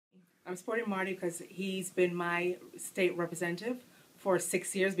I'm supporting Marty because he's been my state representative for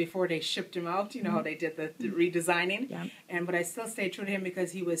 6 years before they shipped him out. You know how they did the redesigning. Yeah. But I still stay true to him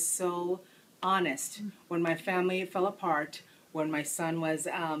because he was so honest. When my family fell apart, when my son was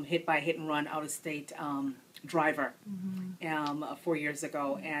hit by a hit and run out of state driver 4 years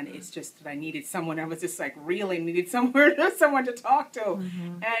ago, and it's just that I needed someone. I was just like really needed someone to talk to,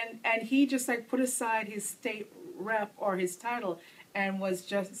 and he just like put aside his state rep or his title and was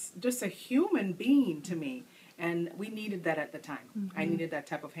just a human being to me. And we needed that at the time. I needed that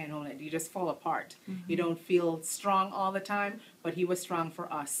type of handholding. You just fall apart. You don't feel strong all the time, but he was strong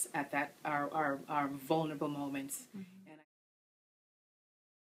for us at that our vulnerable moments.